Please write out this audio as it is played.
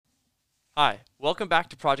Hi, welcome back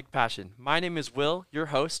to Project Passion. My name is Will, your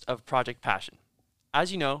host of Project Passion.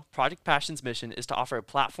 As you know, Project Passion's mission is to offer a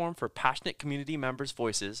platform for passionate community members'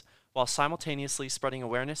 voices while simultaneously spreading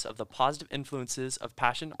awareness of the positive influences of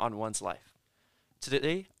passion on one's life.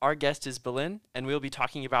 Today, our guest is Belén, and we'll be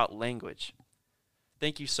talking about language.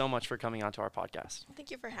 Thank you so much for coming onto our podcast. Thank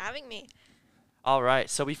you for having me. All right,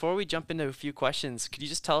 so before we jump into a few questions, could you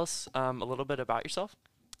just tell us a little bit about yourself?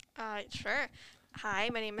 Sure. Hi,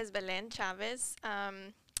 my name is Belén Chavés.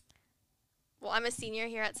 I'm a senior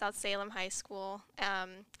here at South Salem High School.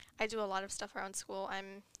 I do a lot of stuff around school.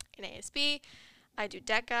 I'm in ASB. I do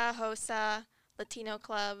DECA, HOSA, Latino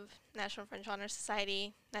Club, National French Honor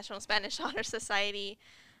Society, National Spanish Honor Society.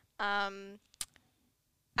 Um,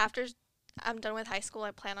 After I'm done with high school,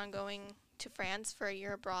 I plan on going to France for a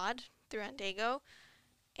year abroad through Andago.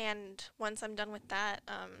 And once I'm done with that,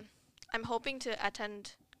 I'm hoping to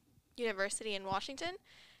attend university in Washington,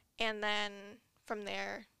 and then from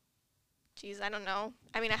there, geez, I don't know.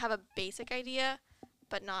 I mean, I have a basic idea,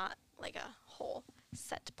 but not like a whole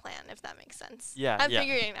set plan, if that makes sense. Yeah, I'm yeah.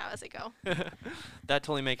 figuring it out as I go. That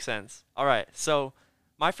totally makes sense. All right, so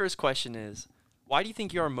my first question is why do you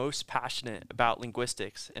think you are most passionate about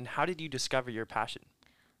linguistics, and how did you discover your passion?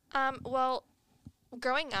 Well,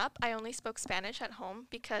 growing up, I only spoke Spanish at home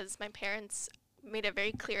because my parents made it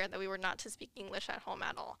very clear that we were not to speak English at home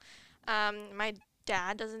at all. My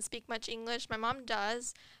dad doesn't speak much English. My mom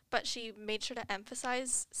does, but she made sure to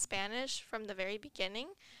emphasize Spanish from the very beginning.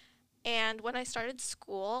 And when I started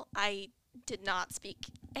school, I did not speak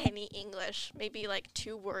any English, maybe like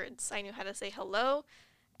two words. I knew how to say hello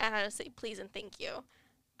and how to say please and thank you.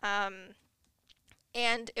 Um,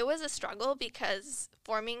 and it was a struggle because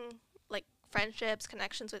forming like friendships,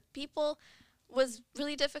 connections with people was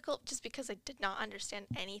really difficult just because I did not understand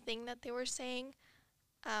anything that they were saying.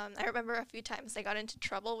 I remember a few times I got into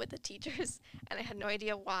trouble with the teachers and I had no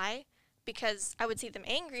idea why because I would see them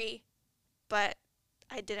angry, but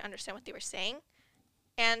I didn't understand what they were saying.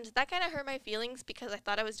 And that kind of hurt my feelings because I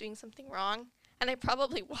thought I was doing something wrong. And I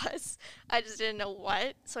probably was. I just didn't know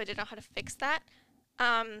what, so I didn't know how to fix that.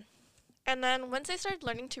 Um, and then once I started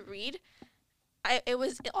learning to read, it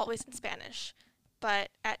was always in Spanish. But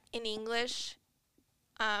in English,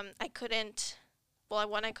 I couldn't,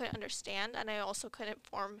 one, I couldn't understand, and I also couldn't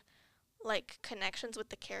form like connections with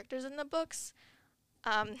the characters in the books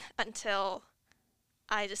until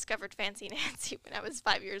I discovered Fancy Nancy when I was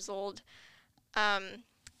 5 years old. Um,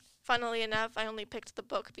 Funnily enough, I only picked the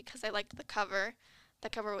book because I liked the cover.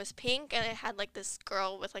 The cover was pink and it had like this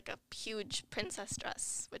girl with like a huge princess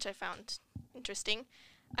dress, which I found interesting.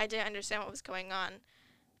 I didn't understand what was going on,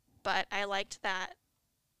 but I liked that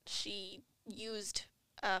she used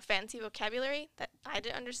fancy vocabulary that I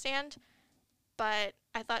didn't understand, but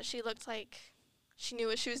I thought she looked like she knew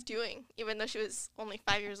what she was doing, even though she was only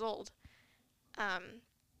 5 years old. Um,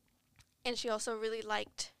 and she also really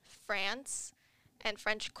liked France and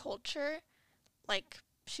French culture. Like,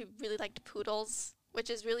 she really liked poodles,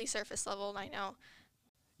 which is really surface level, I know.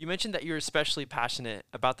 You mentioned that you're especially passionate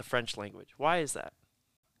about the French language. Why is that?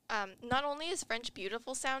 Not only is French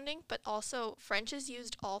beautiful sounding, but also French is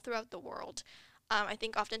used all throughout the world. I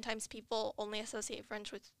think oftentimes people only associate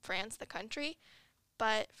French with France, the country,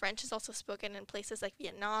 but French is also spoken in places like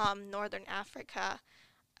Vietnam, Northern Africa,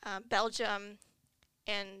 Belgium,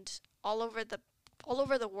 and all over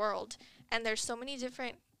the world. And there's so many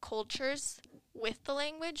different cultures with the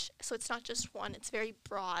language, so it's not just one. It's very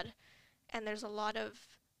broad, and there's a lot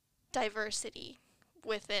of diversity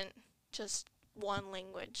within just one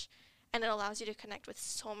language, and it allows you to connect with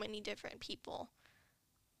so many different people.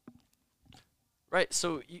 Right.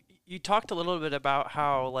 So you talked a little bit about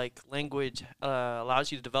how like language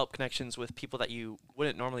allows you to develop connections with people that you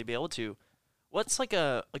wouldn't normally be able to. What's like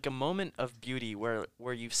a moment of beauty where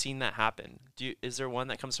you've seen that happen? Is there one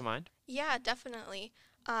that comes to mind? Yeah, definitely.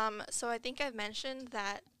 So I think I've mentioned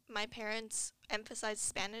that my parents emphasized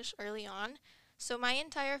Spanish early on. So my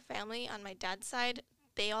entire family on my dad's side,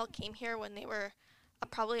 they all came here when they were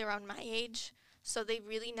probably around my age. So they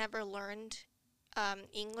really never learned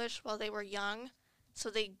English while they were young. So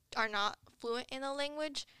they are not fluent in the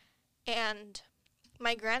language. And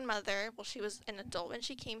my grandmother, well, she was an adult when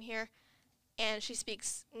she came here, and she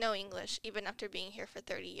speaks no English even after being here for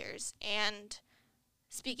 30 years. And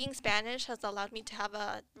speaking Spanish has allowed me to have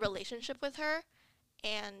a relationship with her,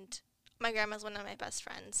 and my grandma's one of my best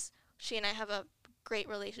friends. She and I have a great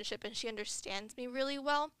relationship, and she understands me really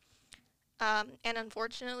well. And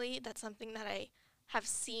unfortunately, that's something that I have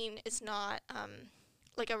seen is not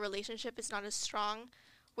like a relationship is not as strong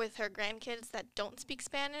with her grandkids that don't speak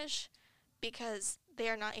Spanish because they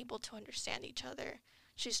are not able to understand each other.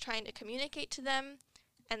 she's trying to communicate to them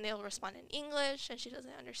and they'll respond in English and she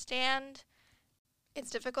doesn't understand. It's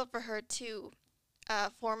difficult for her to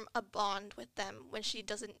form a bond with them when she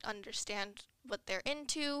doesn't understand what they're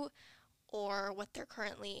into or what they're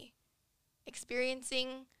currently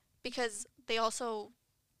experiencing, because they also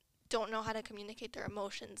don't know how to communicate their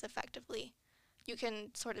emotions effectively. You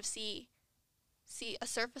can sort of see a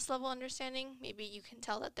surface level understanding. Maybe you can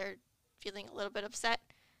tell that they're feeling a little bit upset,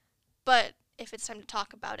 but if it's time to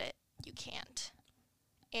talk about it, you can't.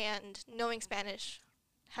 And knowing Spanish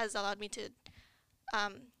has allowed me to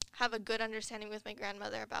have a good understanding with my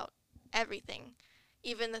grandmother about everything,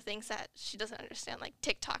 even the things that she doesn't understand, like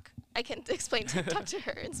TikTok. I can explain TikTok to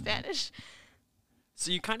her in Spanish.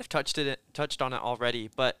 So you kind of touched on it already,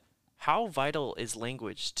 but how vital is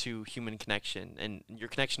language to human connection and your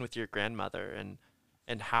connection with your grandmother,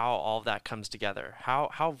 and how all of that comes together?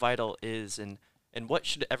 How vital is, and what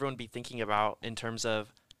should everyone be thinking about in terms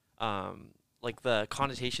of like the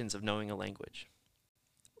connotations of knowing a language?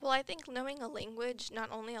 Well, I think knowing a language not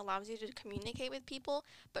only allows you to communicate with people,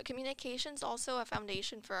 but communication's also a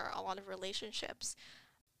foundation for a lot of relationships.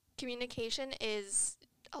 Communication is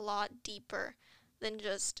a lot deeper than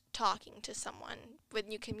just talking to someone.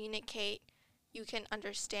 When you communicate, you can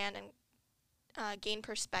understand and gain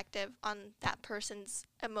perspective on that person's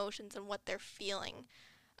emotions and what they're feeling.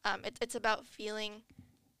 It's about feeling,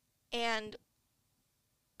 and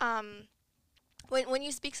when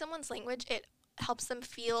you speak someone's language, it helps them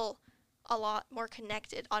feel a lot more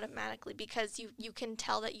connected automatically, because you can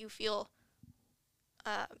tell that you feel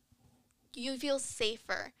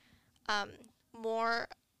safer, more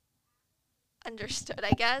understood,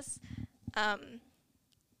 I guess,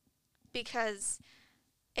 because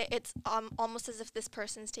it's almost as if this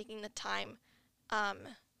person's taking the time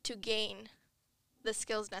to gain the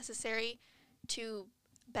skills necessary to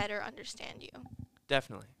better understand you.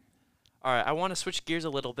 Definitely. All right, I want to switch gears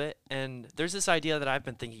a little bit, and there's this idea that I've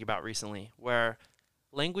been thinking about recently, where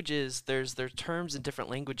languages, there's terms in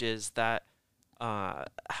different languages that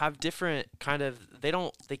have different kind of,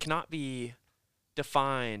 they cannot be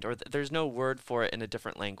defined, or there's no word for it in a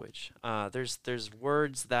different language. There's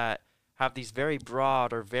words that have these very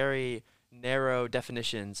broad or very narrow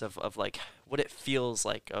definitions of like what it feels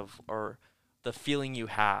like, or the feeling you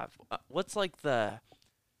have. What's like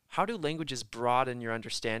how do languages broaden your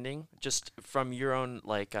understanding, just from your own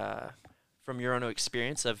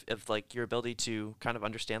experience of like your ability to kind of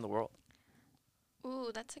understand the world?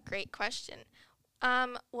 Ooh, that's a great question.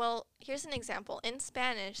 Well, here's an example. In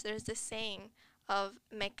Spanish, there's this saying of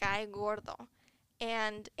me cae gordo,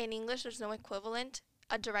 and in English, there's no equivalent.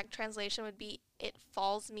 A direct translation would be it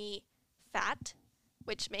falls me fat,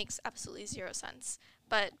 which makes absolutely zero sense.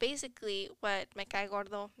 But basically, what me cae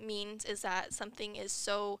gordo means is that something is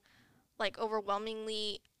so like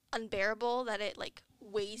overwhelmingly unbearable that it like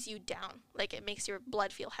weighs you down, like it makes your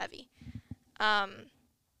blood feel heavy. And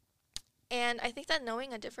I think that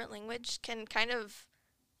knowing a different language can kind of,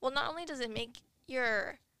 well, not only does it make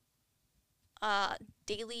your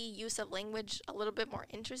daily use of language a little bit more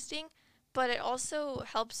interesting, but it also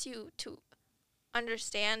helps you to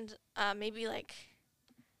understand maybe like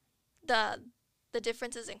the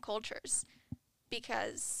differences in cultures,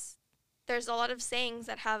 because there's a lot of sayings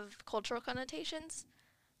that have cultural connotations.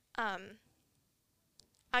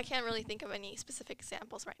 I can't really think of any specific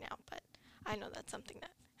examples right now, but I know that's something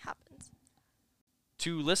that happens.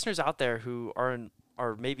 To listeners out there who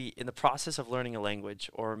are maybe in the process of learning a language,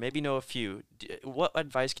 or maybe know a few, what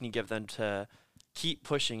advice can you give them to keep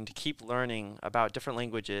pushing, to keep learning about different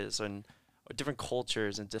languages and different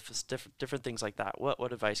cultures and different things like that?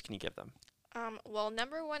 What advice can you give them? Well,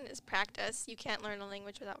 number one is practice. You can't learn a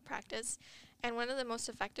language without practice. And one of the most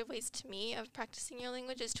effective ways to me of practicing your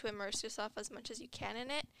language is to immerse yourself as much as you can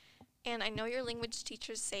in it. And I know your language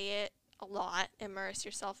teachers say it a lot, immerse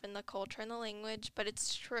yourself in the culture and the language, but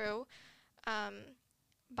it's true.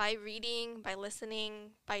 By reading, by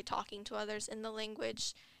listening, by talking to others in the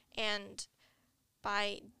language, and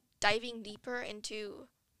by diving deeper into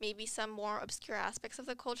maybe some more obscure aspects of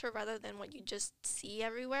the culture rather than what you just see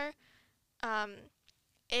everywhere,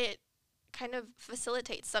 it kind of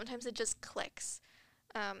facilitates. Sometimes it just clicks.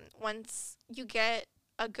 Once you get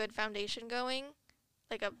a good foundation going,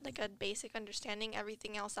 like a basic understanding,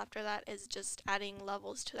 everything else after that is just adding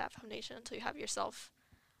levels to that foundation until you have yourself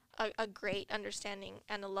a great understanding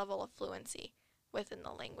and a level of fluency within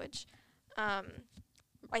the language.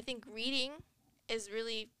 I think reading is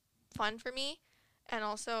really fun for me, and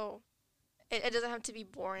also it doesn't have to be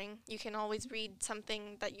boring. You can always read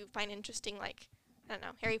something that you find interesting, like, I don't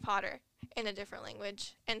know, Harry Potter in a different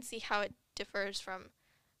language, and see how it differs from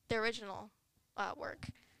the original work.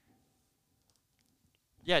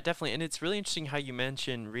 Yeah, definitely. And it's really interesting how you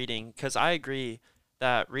mention reading, because I agree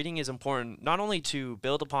that reading is important not only to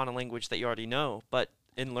build upon a language that you already know, but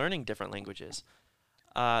in learning different languages.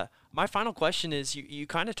 My final question is you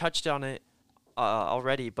kind of touched on it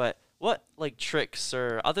already, but what like tricks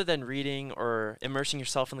or other than reading or immersing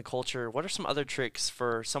yourself in the culture, what are some other tricks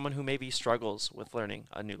for someone who maybe struggles with learning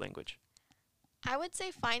a new language? I would say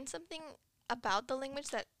find something about the language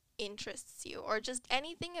that interests you, or just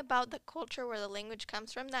anything about the culture where the language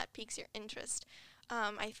comes from that piques your interest.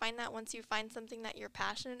 I find that once you find something that you're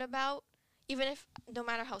passionate about, even if no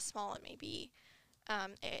matter how small it may be,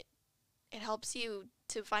 it helps you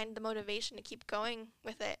to find the motivation to keep going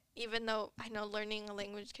with it, even though I know learning a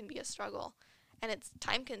language can be a struggle and it's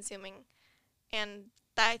time consuming. And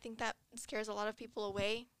that I think that scares a lot of people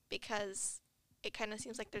away because it kind of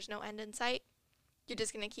seems like there's no end in sight. You're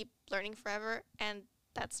just going to keep learning forever. And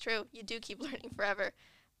that's true. You do keep learning forever.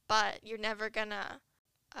 But you're never going to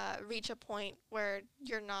reach a point where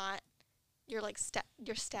you're like,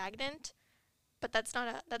 you're stagnant. But that's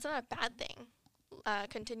not a bad thing.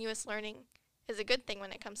 Continuous learning is a good thing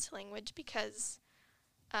when it comes to language because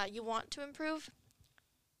you want to improve,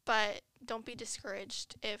 but don't be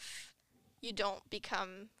discouraged if you don't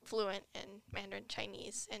become fluent in Mandarin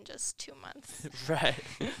Chinese in just 2 months. Right.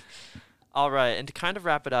 All right. And to kind of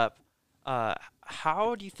wrap it up,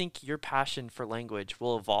 how do you think your passion for language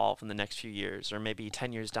will evolve in the next few years or maybe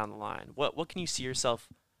 10 years down the line? What can you see yourself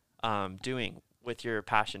doing with your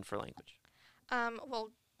passion for language?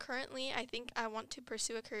 Well, currently, I think I want to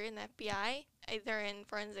pursue a career in the FBI, either in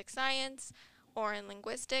forensic science or in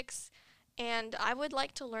linguistics. And I would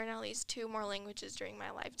like to learn at least 2 more languages during my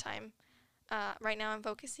lifetime. Right now, I'm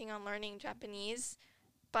focusing on learning Japanese,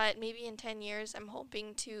 but maybe in 10 years, I'm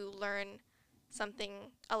hoping to learn something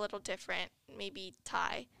a little different, maybe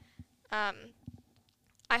Thai. Um,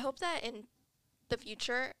 I hope that in the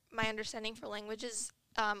future, my understanding for languages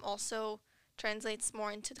also translates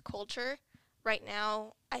more into the culture. Right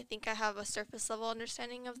now, I think I have a surface level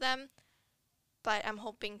understanding of them, but I'm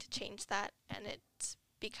hoping to change that and it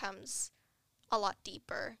becomes a lot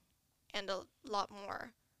deeper and a lot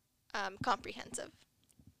more comprehensive.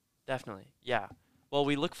 Definitely. Yeah. Well,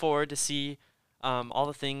 we look forward to see all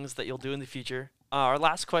the things that you'll do in the future. Our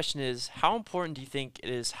last question is, how important do you think it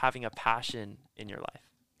is having a passion in your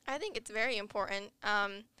life? I think it's very important.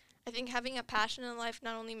 I think having a passion in life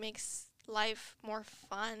not only makes life more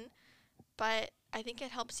fun, but I think it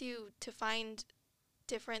helps you to find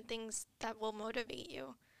different things that will motivate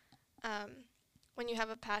you. When you have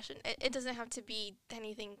a passion, it doesn't have to be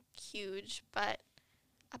anything huge, but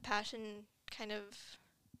a passion kind of,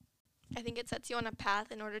 I think it sets you on a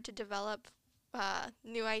path in order to develop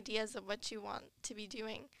new ideas of what you want to be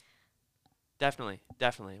doing. Definitely,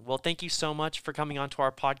 definitely. Well, thank you so much for coming on to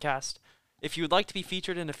our podcast. If you would like to be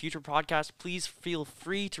featured in a future podcast, please feel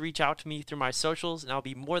free to reach out to me through my socials, and I'll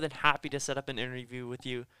be more than happy to set up an interview with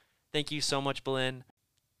you. Thank you so much, Belén.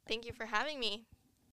 Thank you for having me.